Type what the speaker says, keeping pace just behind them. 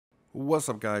What's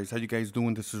up, guys? How you guys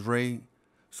doing? This is Ray.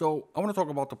 So I want to talk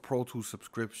about the Pro Tools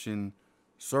subscription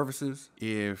services.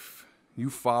 If you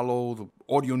follow the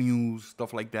audio news,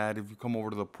 stuff like that, if you come over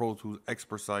to the Pro Tools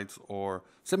expert sites or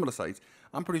similar sites,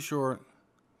 I'm pretty sure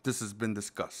this has been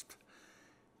discussed.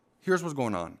 Here's what's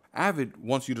going on. Avid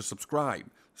wants you to subscribe,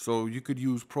 so you could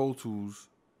use Pro Tools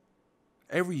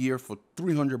every year for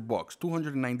 $300,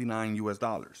 $299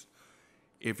 US.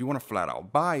 If you want to flat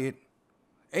out buy it,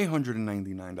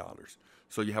 $899.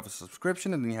 So you have a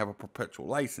subscription and then you have a perpetual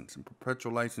license. And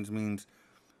perpetual license means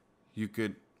you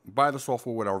could buy the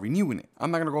software without renewing it.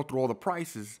 I'm not going to go through all the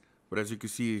prices, but as you can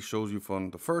see, it shows you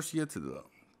from the first year to the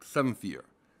 7th year.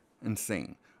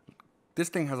 Insane. This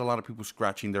thing has a lot of people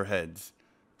scratching their heads.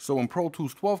 So when Pro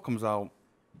Tools 12 comes out,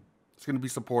 it's going to be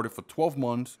supported for 12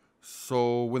 months.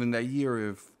 So within that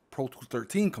year, if Pro Tools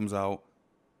 13 comes out,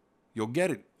 you'll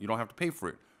get it. You don't have to pay for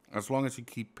it, as long as you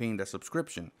keep paying that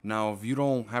subscription. Now, if you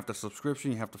don't have the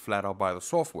subscription, you have to flat out buy the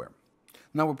software.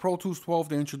 Now, with Pro Tools 12,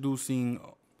 they're introducing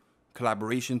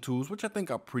collaboration tools, which I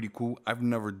think are pretty cool. I've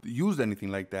never used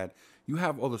anything like that. You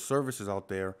have other services out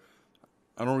there.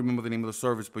 I don't remember the name of the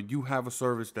service, but you have a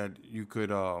service that you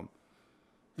could,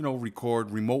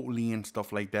 record remotely and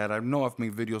stuff like that. I know I've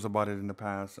made videos about it in the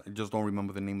past. I just don't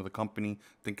remember the name of the company.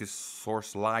 I think it's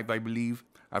Source Live, I believe.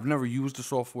 I've never used the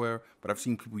software, but I've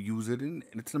seen people use it, and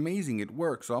it's amazing. It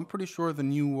works. So I'm pretty sure the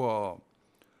new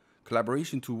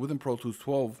collaboration tool within Pro Tools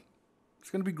 12 is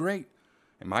going to be great.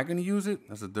 Am I going to use it?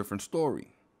 That's a different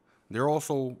story. They're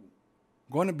also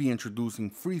going to be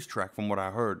introducing Freeze Track from what I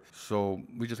heard. So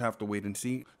we just have to wait and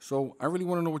see. So I really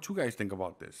want to know what you guys think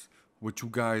about this. Would you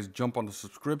guys jump on the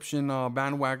subscription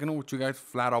bandwagon, or would you guys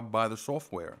flat out buy the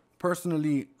software?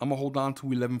 Personally, I'm going to hold on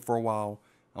to 11 for a while.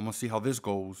 I'm going to see how this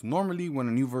goes. Normally, when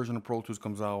a new version of Pro Tools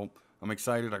comes out, I'm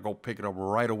excited. I go pick it up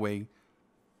right away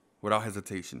without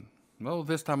hesitation. Well,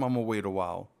 this time I'm going to wait a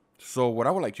while. So what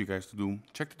I would like you guys to do,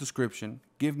 check the description,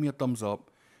 give me a thumbs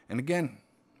up, and again,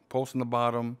 post in the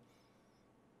bottom.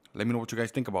 Let me know what you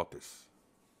guys think about this.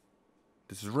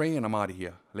 This is Ray, and I'm out of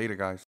here. Later, guys.